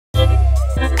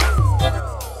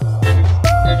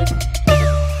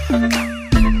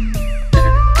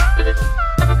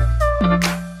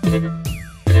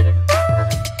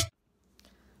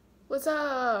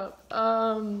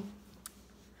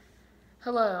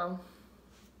Hello.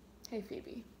 Hey,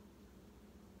 Phoebe.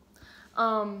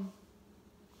 So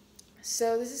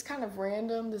this is kind of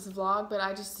random, this vlog, but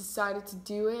I just decided to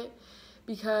do it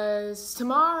because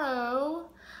tomorrow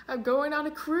I'm going on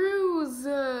a cruise.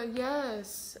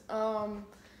 Yes. I'm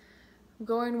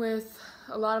going with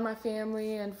a lot of my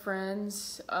family and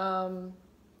friends. And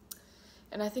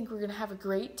I think we're gonna have a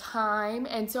great time.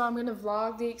 And so I'm gonna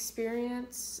vlog the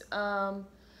experience.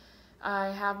 I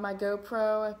have my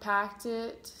GoPro, I packed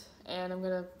it, and I'm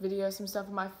gonna video some stuff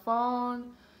on my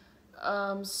phone.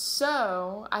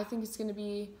 So I think it's gonna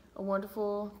be a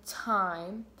wonderful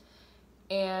time,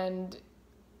 and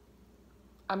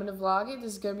I'm gonna vlog it.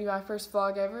 This is gonna be my first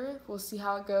vlog ever. We'll see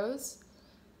how it goes.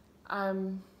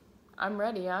 I'm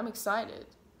ready. I'm excited.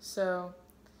 So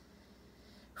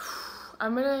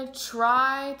I'm gonna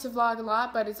try to vlog a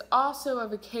lot, but it's also a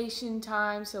vacation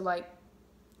time, so like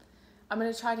I'm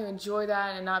gonna try to enjoy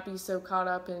that and not be so caught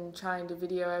up in trying to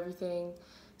video everything.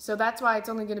 So that's why it's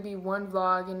only gonna be one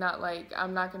vlog and not like,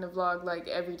 I'm not gonna vlog like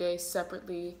every day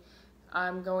separately.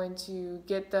 I'm going to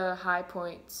get the high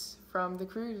points from the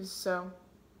cruise. So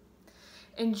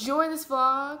enjoy this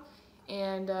vlog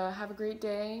and have a great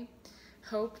day.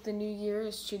 Hope the new year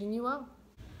is treating you well.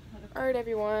 Alright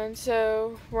everyone,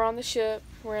 so we're on the ship,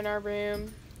 we're in our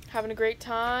room, having a great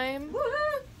time.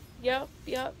 Yep.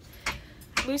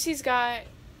 Lucy's got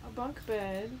a bunk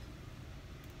bed.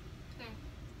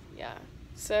 Yeah,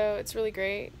 so it's really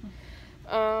great.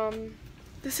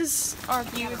 This is our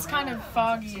view. It's kind of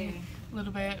foggy a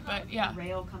little bit, but yeah.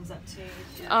 Rail comes up too.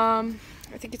 I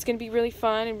think it's gonna be really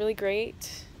fun and really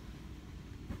great.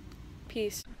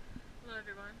 Peace. Hello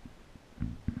everyone.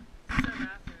 This is our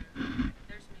bathroom.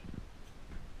 There's me.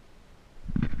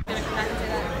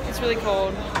 It's really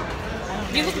cold.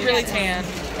 You look really tan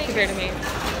compared to me.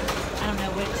 I don't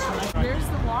know which one. There's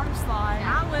the water slide.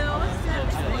 I will.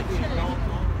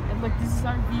 And look, this is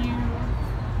our view.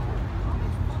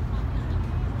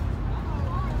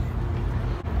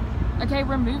 Okay,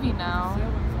 we're moving now.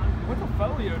 What's a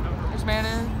folio number? There's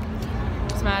Manon.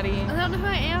 There's Maddie. I don't know who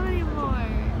I am anymore.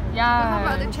 Yeah. What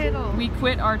about the channel? We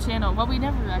quit our channel. Well, we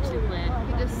never actually quit.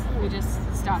 We just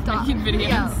stopped making videos.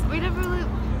 Yeah, we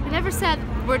never said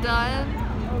we're done.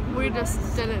 We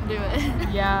just didn't do it.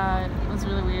 Yeah, it was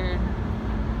really weird.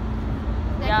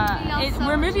 Yeah,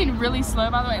 we're moving really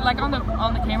slow, by the way. Like on the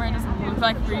camera, it doesn't look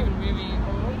like we're even moving,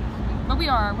 but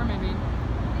we're moving.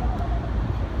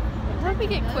 I hope we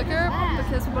get quicker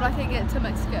because what I can get to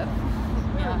Mexico.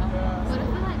 Yeah.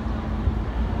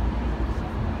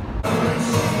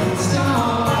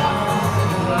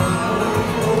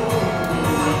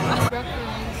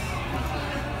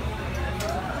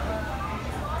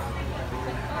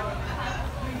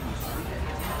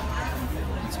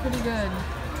 It's pretty good.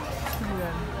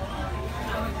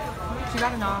 She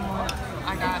got an omelet.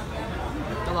 I got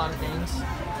a lot of things.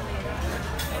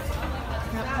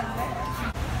 Yep.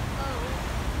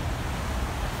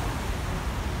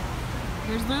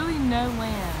 There's literally no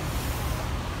land.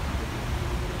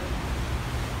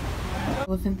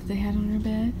 Elephant that they had on her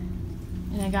bed.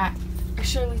 And I got a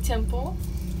Shirley Temple.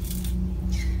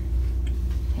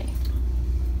 Hey.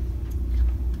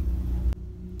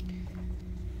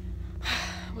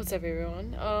 What's up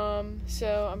everyone?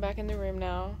 So I'm back in the room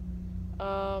now.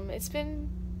 It's been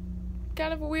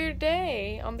kind of a weird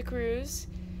day on the cruise.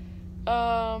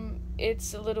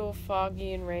 It's a little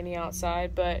foggy and rainy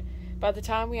outside, but by the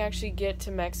time we actually get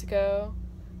to Mexico,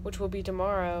 which will be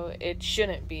tomorrow, it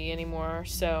shouldn't be anymore,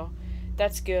 so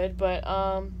that's good. But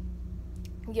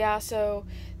yeah, so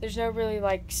there's no really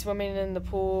like swimming in the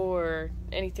pool or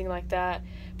anything like that,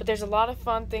 but there's a lot of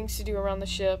fun things to do around the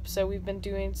ship, so we've been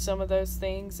doing some of those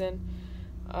things. And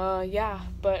yeah,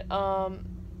 but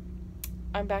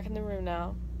I'm back in the room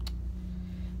now.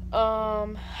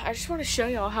 I just want to show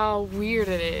y'all how weird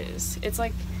it is. It's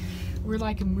like we're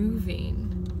like moving.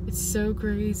 It's so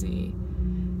crazy.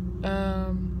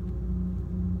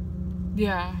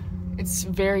 Yeah, it's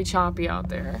very choppy out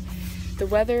there. The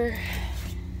weather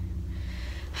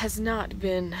has not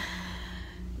been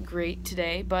great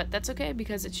today, but that's okay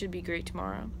because it should be great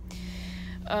tomorrow.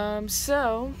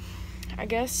 So I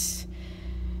guess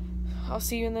I'll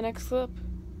see you in the next clip.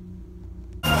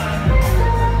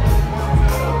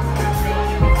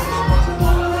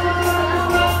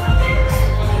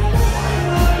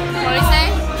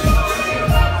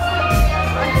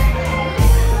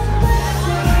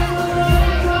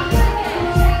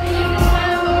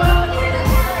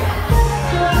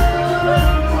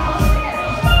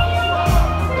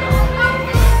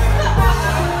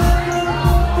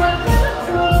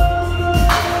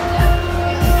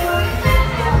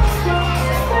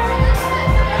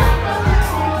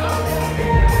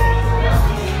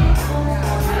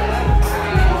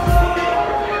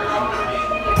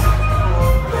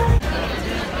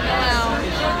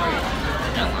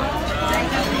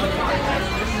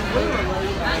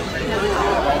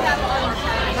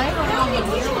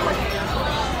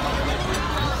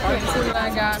 pizza that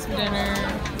I got for dinner.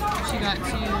 She got 2.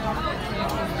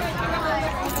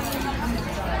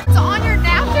 It's on your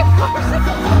napkin.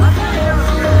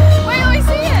 Wait, let me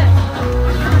see it.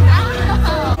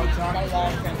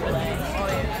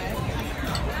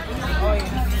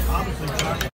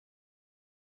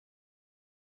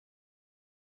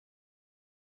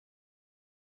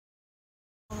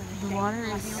 The water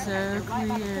is so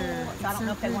clear. It's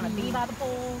so pretty. by the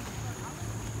pool.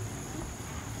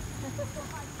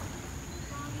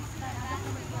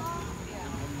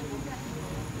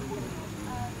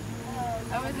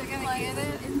 Oh, is it gonna get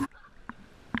it?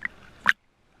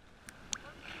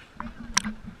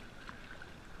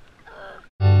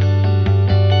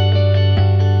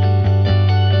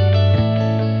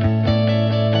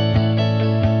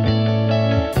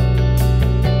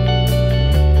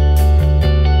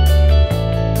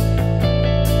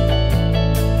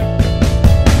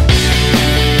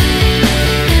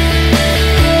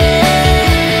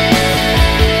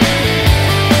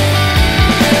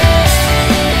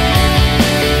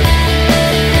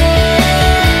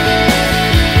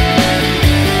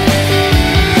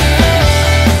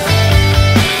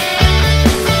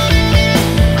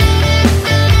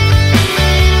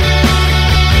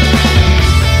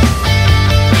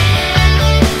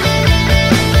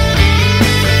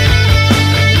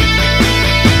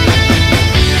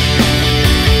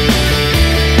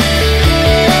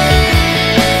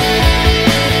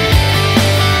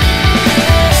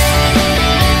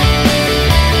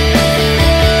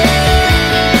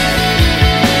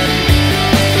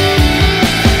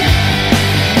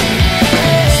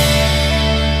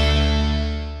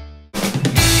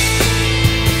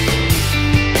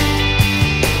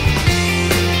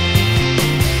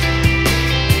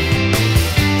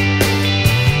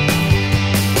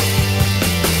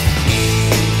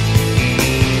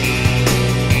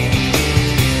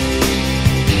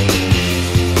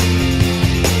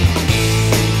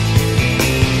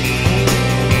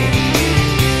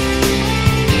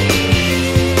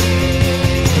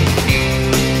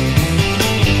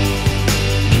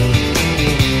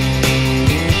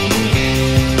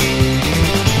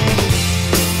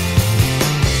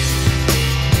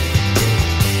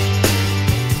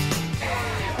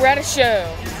 We're at a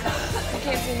show. You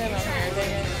can't see them on here,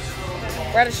 dang it.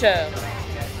 We're at a show.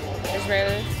 There's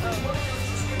Raylan.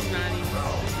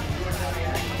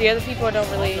 The other people I don't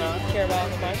really care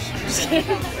about that much. Just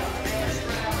kidding.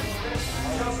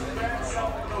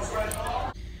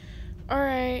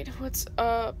 Alright, what's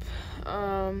up?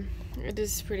 It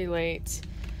is pretty late,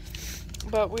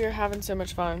 but we are having so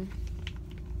much fun.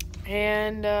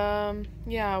 And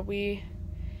yeah, we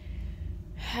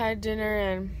had dinner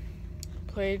and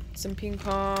played some ping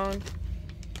pong,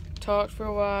 talked for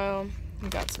a while, we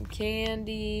got some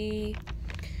candy,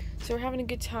 so we're having a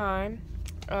good time.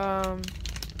 I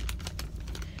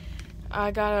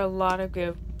got a lot of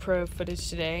GoPro footage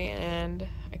today, and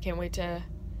I can't wait to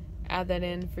add that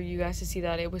in for you guys to see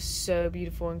that. It was so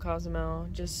beautiful in Cozumel,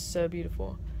 just so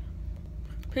beautiful.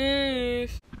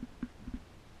 Peace!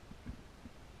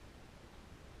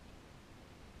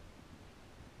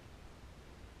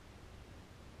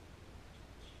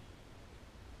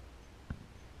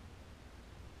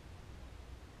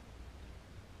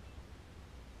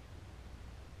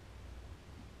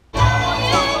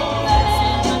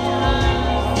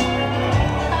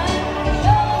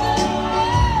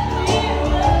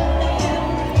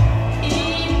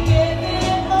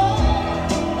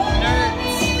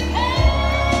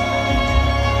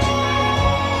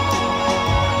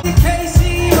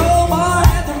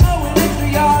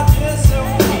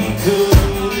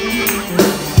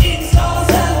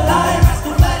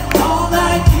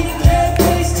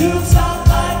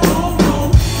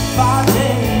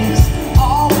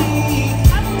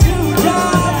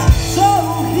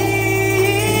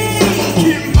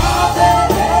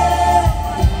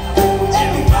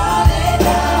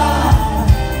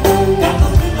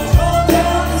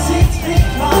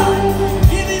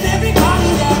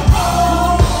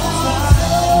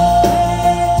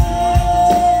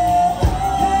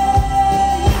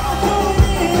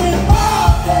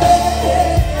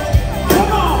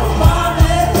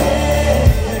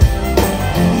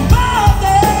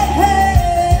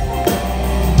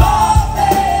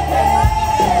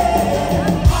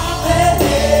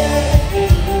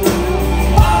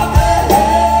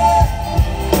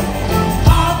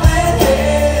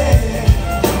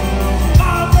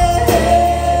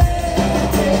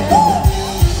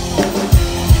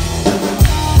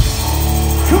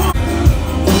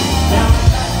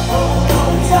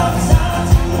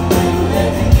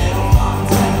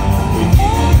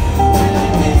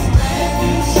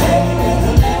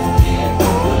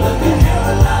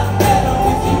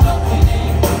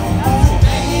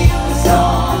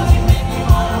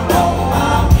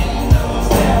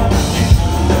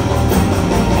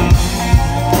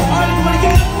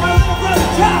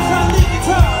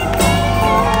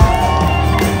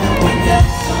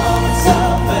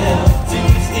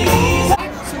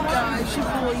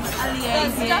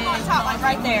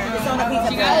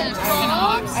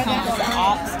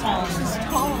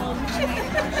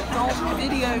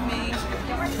 video me.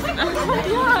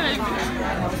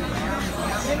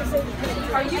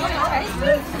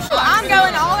 I'm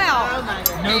going all out.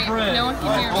 No bread. No one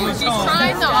can hear Only me. She's tongue.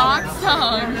 trying the ox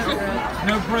tongue.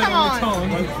 No bread, Come only on.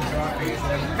 tongue.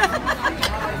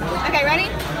 Okay, ready?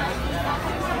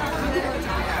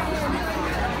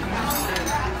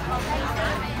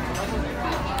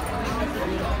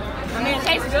 I mean, it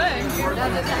tastes good.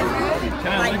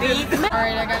 Can I lick it?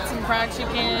 Alright, I got some fried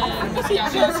chicken.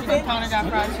 Connor got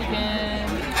fried chicken.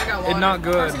 It's not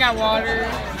good. Carson got water.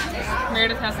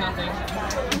 Meredith has nothing.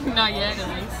 Not yet, at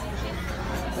least.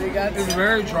 It's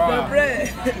very dry.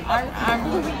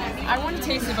 I want to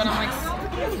taste it, but I'm like,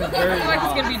 I feel like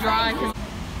it's gonna be dry.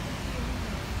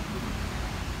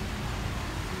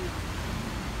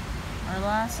 Our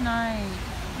last night.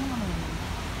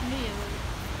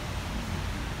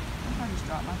 I just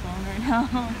dropped my phone right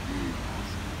now.